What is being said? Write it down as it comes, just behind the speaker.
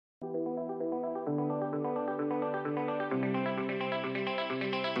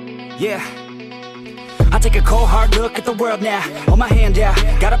Yeah. I take a cold hard look at the world now. Hold my hand out,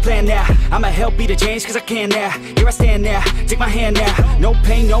 got a plan now. I'ma help be the change cause I can now. Here I stand now, take my hand now. No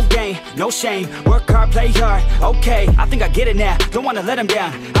pain, no gain, no shame. Work hard, play hard, okay. I think I get it now, don't wanna let them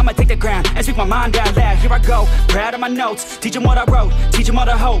down. I'ma take the ground and speak my mind out loud. Here I go, proud of my notes. Teach them what I wrote, teach them all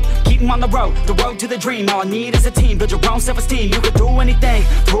the hope. Keep them on the road to the dream. All I need is a team, build your own self-esteem. You can do anything,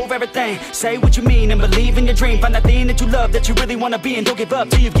 prove everything. Say what you mean and believe in your dream. Find that thing that you love, that you really wanna be. And don't give up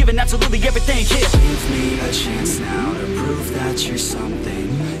till you've given absolutely everything. Yeah. Give me a chance now to prove that you're something.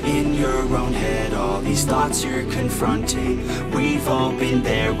 In your own head, all these thoughts you're confronting. We've all been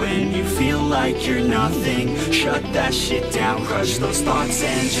there when you feel like you're nothing. Shut that shit down, crush those thoughts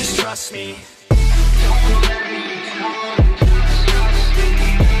and just trust me.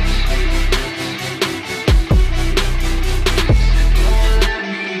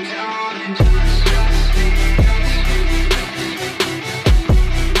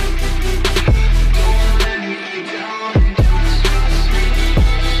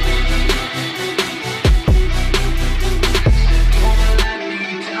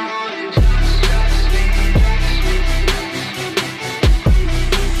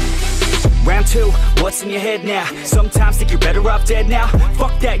 What's in your head now? Sometimes think you're better off dead now.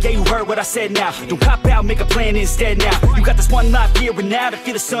 Fuck that, yeah, you heard what I said now. Don't cop out, make a plan instead now. You got this one life here and now to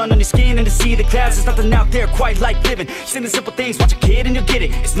feel the sun on your skin and to see the clouds. There's nothing out there quite like living. Send the simple things, watch a kid and you'll get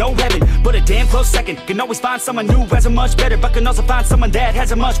it. It's no heaven, but a damn close second. Can always find someone new who has it much better, but can also find someone that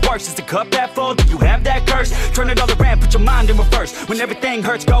has it much worse. Is the cup that full? Do you have that curse? Turn it all around, put your mind in reverse. When everything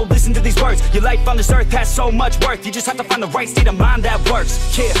hurts, go listen to these words. Your life on this earth has so much worth. You just have to find the right state of mind that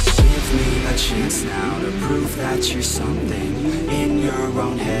works. Yeah. Give me a chance now to prove that you're something. In your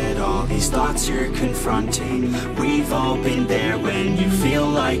own head, all these thoughts you're confronting. We've all been there when you feel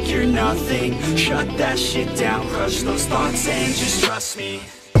like you're nothing. Shut that shit down, crush those thoughts and just trust me.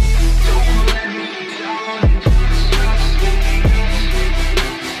 Don't let me down.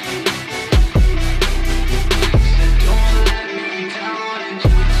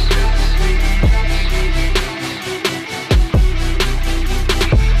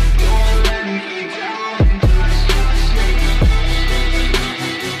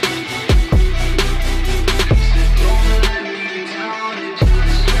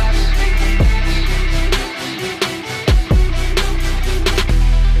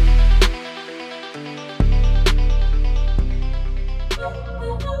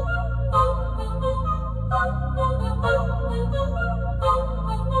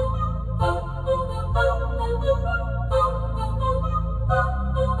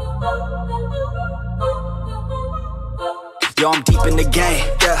 Yo, I'm deep in the game,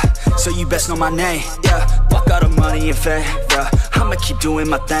 yeah, so you best know my name, yeah. Fuck all the money and fame, yeah, I'ma keep doing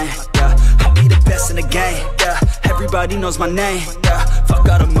my thing, yeah. I'll be the best in the game, yeah, everybody knows my name, yeah. Fuck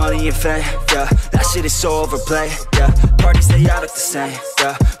all the money and fame, yeah, that shit is so overplayed, yeah. Parties, they all look the same,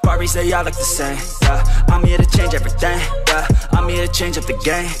 yeah, parties, they all look the same, yeah. I'm here to change everything, yeah, I'm here to change up the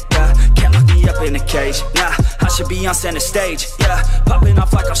game, yeah. Can't lock me up in a cage, nah, I should be on center stage, yeah. Popping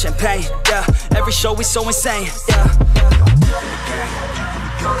off like I'm champagne, yeah, every show is so insane, yeah.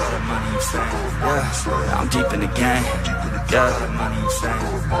 Yeah, I'm deep in the game. Yeah,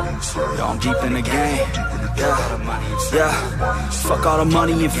 yo, I'm deep in the game. Yeah, fuck all the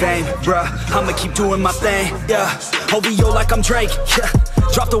money and fame, bruh. I'ma keep doing my thing. Yeah, OVO like I'm Drake. Yeah,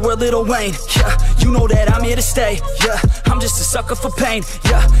 drop the word Lil Wayne. Yeah, you know that I'm here to stay. Yeah, I'm just a sucker for pain.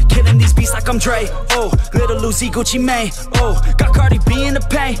 Yeah, killing these beats like I'm Dre. Oh, Little Uzi, Gucci Mane. Oh, got Cardi B in the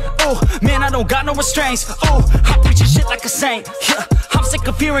pain. Oh, man, I don't got no restraints. Oh, I'm preaching shit like a saint. Yeah, I'm sick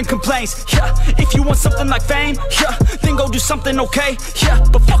of hearing complaints. Yeah, if you want something like fame, yeah, then go do something okay. Yeah,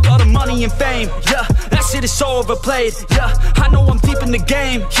 but fuck all the money and fame. Yeah, that shit is so overplayed. Yeah, I know I'm deep in the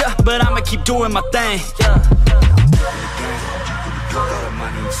game. Yeah, but I'ma keep doing my thing. Yeah.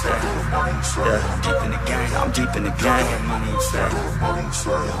 Yeah, I'm deep in the game. I'm deep in the game.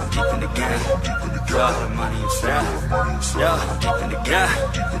 I'm deep in the game.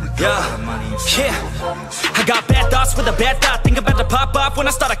 Yeah. I got bad thoughts with a bad thought. Think about to pop off when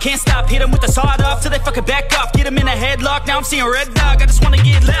I start. I can't stop. Hit them with the sawed off till they fucking back off. Get them in a headlock. Now I'm seeing red dog. I just wanna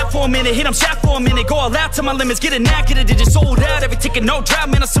get loud for a minute. Hit them shot for a minute. Go all out to my limits. Get it now. Get it. It just sold out. Every ticket, no drought.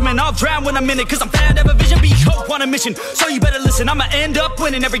 Man, I'm swimming. I'll drown when I'm in it. Cause I'm fat. Have a vision. Be hope on a mission. So you better listen. I'ma end up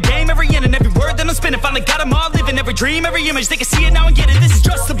winning every game, every inning, every word that I'm spinning. Finally got them all living. Every dream, every image. They can see it now and get it. This is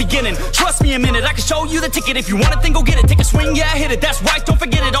just the beginning. Trust me a minute. I can show you the ticket. If you want it, then go get it. Take a swing. Yeah, I hit it. That's right. Don't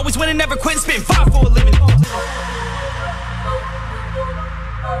forget it. Always winning, never quitting. Spitting fire for a living.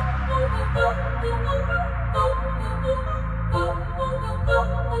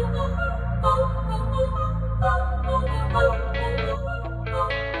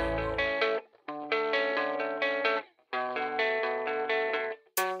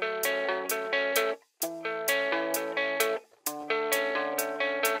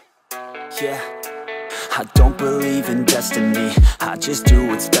 yeah. I don't believe in destiny, I just do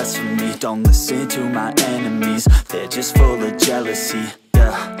what's best for me. Don't listen to my enemies, they're just full of jealousy.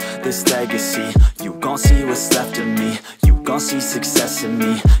 Yeah, this legacy, you gon' see what's left of me. You gon' see success in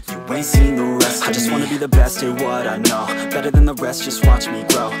me, you ain't seen the rest of me. I just wanna be the best at what I know, better than the rest, just watch me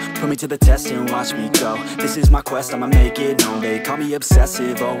grow. Put me to the test and watch me go. This is my quest, I'ma make it known. They call me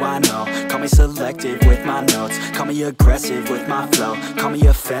obsessive, oh I know. Call me selective with my notes, call me aggressive with my flow, call me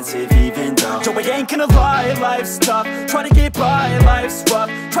offensive even though Joe, I ain't gonna lie, life's tough. Try to get by, life's rough.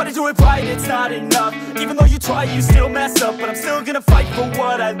 Try to do it right, it's not enough. Even though you try, you still mess up. But I'm still gonna fight for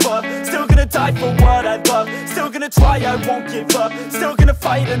what I love, still gonna die for what I love, still gonna try, I won't give up, still gonna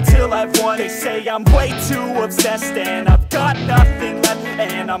fight until I've won. They say I'm way too obsessed and I've got nothing left,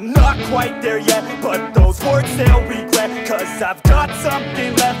 and I'm not quite there yet, but those words they'll regret, cause I've got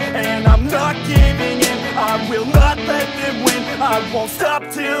something left and I'm not giving in. I will not let them win, I won't stop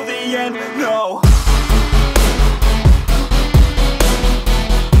till the end, no.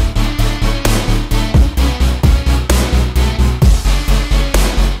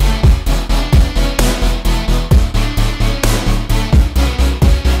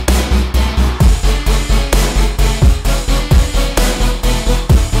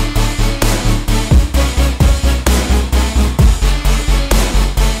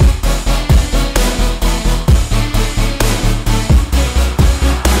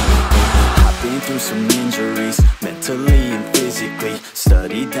 Some injuries, mentally and physically.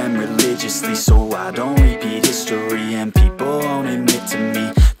 Studied them religiously so I don't repeat history. And people won't admit to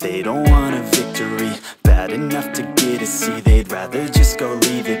me they don't want a victory bad enough to get a C. They'd rather just go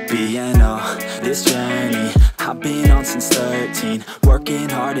leave it be. And oh, this journey I've been on since 13, working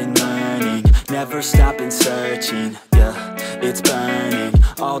hard and learning, never stopping searching. Yeah, it's burning,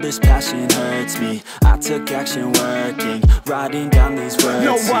 all this passion hurts me. I took action working, writing down these words.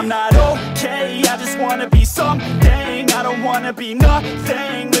 No, I'm not okay, I just wanna be something. I don't wanna be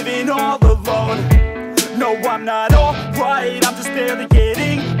nothing, living all alone. No, I'm not alright, I'm just barely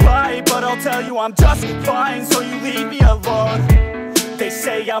getting by. But I'll tell you I'm just fine, so you leave me alone. They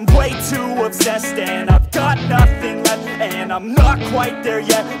say I'm way too obsessed and I've got nothing left, and I'm not quite there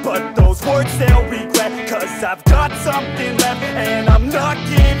yet, but those words they'll regret, cause I've got something left and I'm not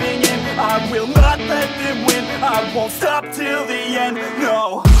giving in. I will not let them win, I won't stop till the end,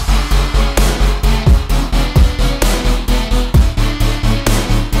 no.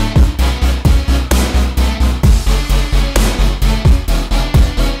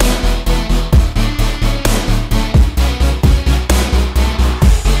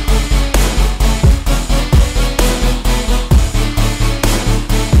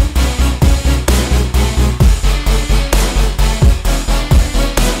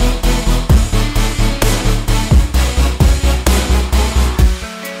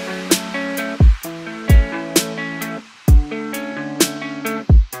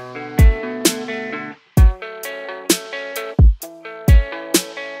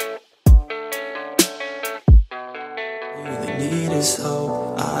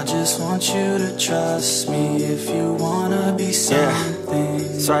 Hope. I just want you to trust me if you wanna be something.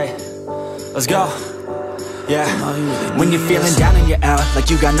 Yeah, that's right. Let's go. Yeah, when you're feeling down and you're out, like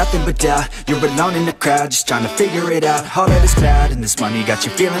you got nothing but doubt, you're alone in the crowd, just trying to figure it out. All of this cloud and this money got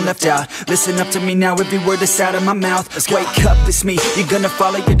you feeling left out. Listen up to me now, every word that's out of my mouth. Wake up, it's me. You gonna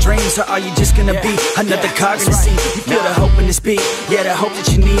follow your dreams, or are you just gonna be another cog in the scene? You feel the hope in this beat, yeah, the hope that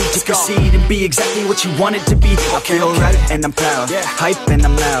you need to proceed and be exactly what you want it to be. I feel right and I'm proud, hype and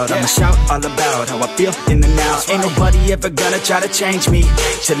I'm loud. I'ma shout all about how I feel in the now. Ain't nobody ever gonna try to change me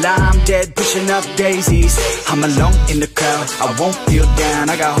till I'm dead, pushing up daisies. I'm alone in the crowd, I won't feel down.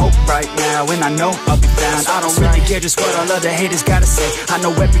 I got hope right now and I know I'll be found. I don't really care just what all other haters gotta say. I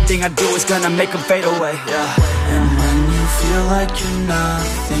know everything I do is gonna make them fade away, yeah. And when you feel like you're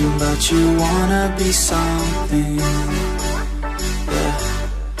nothing but you wanna be something, yeah,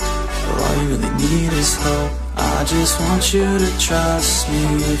 but all you really need is hope. I just want you to trust me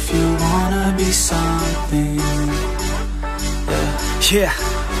if you wanna be something, yeah,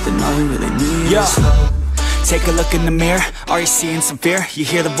 then all you really need is hope. Take a look in the mirror, are you seeing some fear? You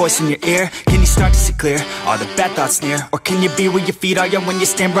hear the voice in your ear, can you start to see clear? Are the bad thoughts near? Or can you be where your feet are, yeah, when you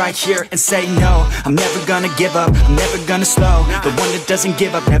stand right here and say no? I'm never gonna give up, I'm never gonna slow. The one that doesn't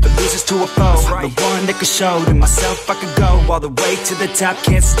give up, never loses to a foe. The one that could show to myself I could go all the way to the top,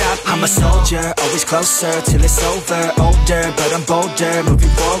 can't stop me. I'm a soldier, always closer till it's over. Older, but I'm bolder,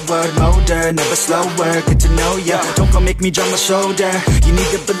 moving forward, motor, never slower. Good to know ya, don't go make me drop my shoulder. You You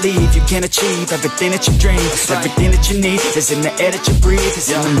need to believe you can achieve everything that you dream. Everything that you need is in the air that you breathe.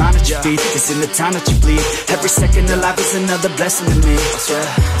 It's in the mind that you feed. It's in the time that you bleed. Every second of life is another blessing to me.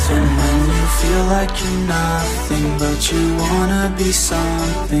 And when you feel like you're nothing, but you wanna be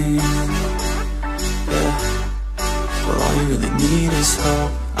something, well, all you really need is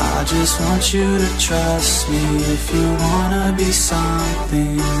hope. I just want you to trust me if you wanna be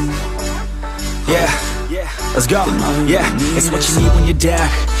something. Let's go. It's what you need when you're down,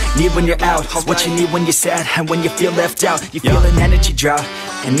 need when you're out. It's what you need when you're sad and when you feel left out. You feel an energy drought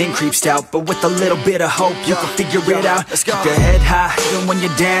and then creeps out, but with a little bit of hope you can figure it out. Keep your head high even when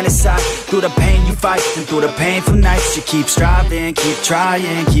you're down inside. Through the pain you fight and through the painful nights you keep striving, keep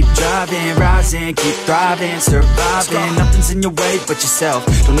trying, keep driving, rising, keep thriving, surviving. Nothing's in your way but yourself.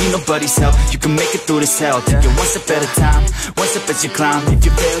 Don't need nobody's help. You can make it through this hell. Take it one step at a time, one step as you climb. If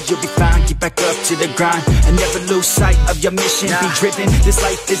you fail you'll be fine. Get back up to the grind and never lose sight of your mission. Be driven. This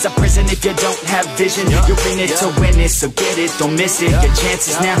life is a prison if you don't have vision. You're in it to win it, so get it, don't miss it. Your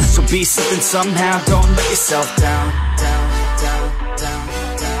chances now, so be something somehow. Don't let yourself down.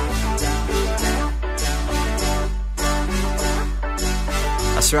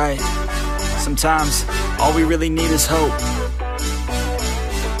 That's right. Sometimes all we really need is hope.